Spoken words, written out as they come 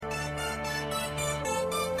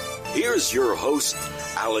Here's your host,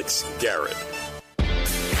 Alex Garrett.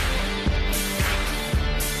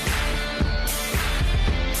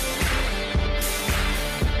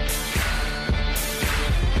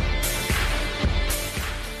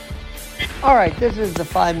 All right, this is the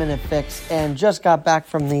 5-Minute Fix, and just got back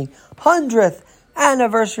from the 100th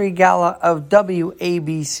anniversary gala of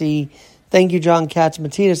WABC. Thank you, John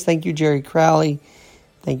Catsimatidis. Thank you, Jerry Crowley.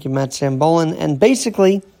 Thank you, Matt Sambolin. And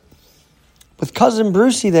basically, with Cousin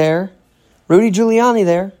Brucey there, Rudy Giuliani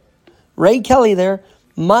there, Ray Kelly there,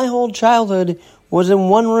 my whole childhood was in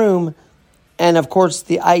one room. And, of course,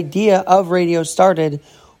 the idea of radio started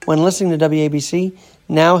when listening to WABC.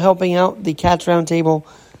 Now helping out the Cats Roundtable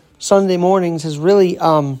Sunday mornings has really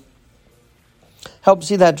helped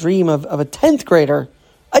see that dream of a 10th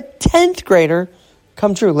grader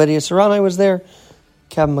come true. Lydia Serrano was there,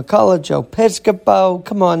 Kevin McCullough, Joe Piscopo,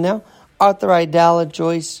 come on now, Arthur Idala,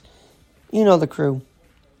 Joyce, you know the crew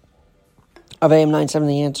of AM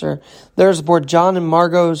 970 The Answer. There's aboard John and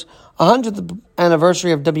Margot's 100th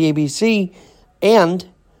anniversary of WABC and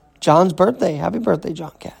John's birthday. Happy birthday,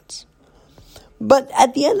 John Katz. But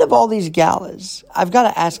at the end of all these galas, I've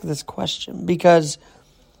got to ask this question because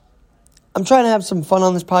I'm trying to have some fun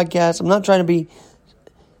on this podcast. I'm not trying to be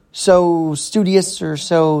so studious or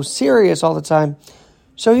so serious all the time.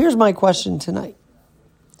 So here's my question tonight.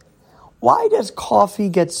 Why does coffee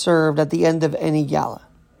get served at the end of any gala?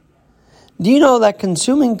 Do you know that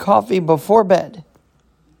consuming coffee before bed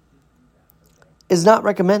is not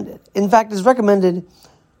recommended? In fact, it's recommended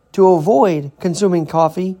to avoid consuming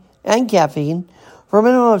coffee and caffeine for a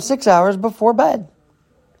minimum of 6 hours before bed.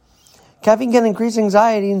 Caffeine can increase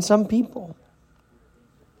anxiety in some people.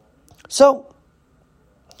 So,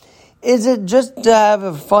 is it just to have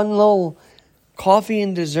a fun little coffee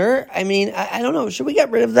and dessert? I mean, I don't know. Should we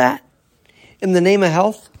get rid of that in the name of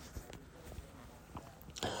health?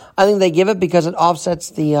 I think they give it because it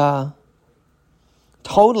offsets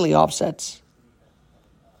totally offsets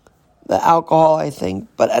the alcohol, I think.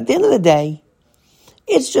 But at the end of the day,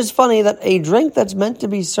 it's just funny that a drink that's meant to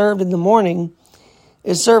be served in the morning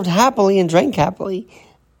is served happily and drank happily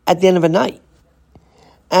at the end of a night.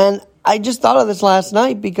 And I just thought of this last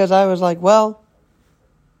night because I was like, well,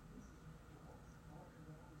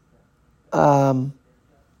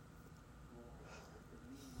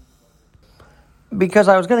 because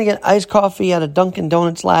I was going to get iced coffee at a Dunkin'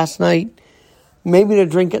 Donuts last night, maybe to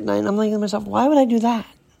drink at night. And I'm thinking to myself, why would I do that?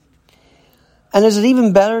 And is it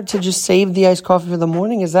even better to just save the iced coffee for the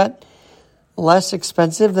morning? Is that less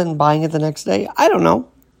expensive than buying it the next day? I don't know.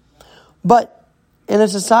 But in a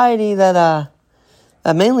society that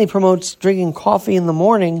mainly promotes drinking coffee in the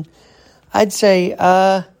morning, I'd say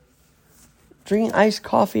drinking iced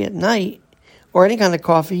coffee at night or any kind of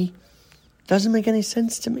coffee doesn't make any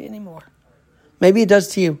sense to me anymore. Maybe it does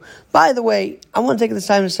to you. By the way, I want to take this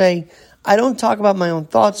time to say I don't talk about my own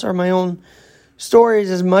thoughts or my own stories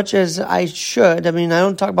as much as I should. I mean, I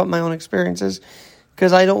don't talk about my own experiences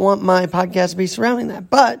because I don't want my podcast to be surrounding that.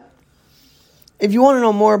 But if you want to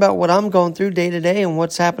know more about what I'm going through day to day and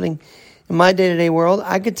what's happening in my day-to-day world,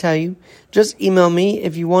 I could tell you. Just email me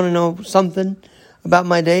if you want to know something about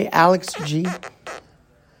my day, AlexG.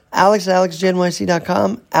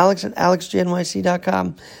 Alex@alexjnyc.com.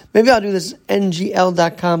 Alex@alexjnyc.com. Maybe I'll do this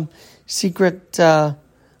ngl.com secret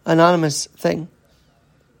anonymous thing.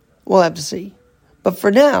 We'll have to see. But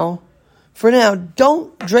for now,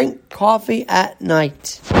 don't drink coffee at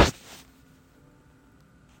night.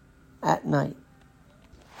 At night.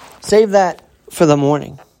 Save that for the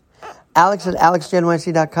morning.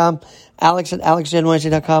 Alex@alexjnyc.com.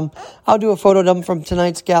 Alex@alexjnyc.com. I'll do a photo dump from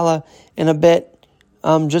tonight's gala in a bit.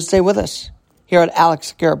 Just stay with us here at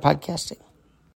Alex Garrett Podcasting.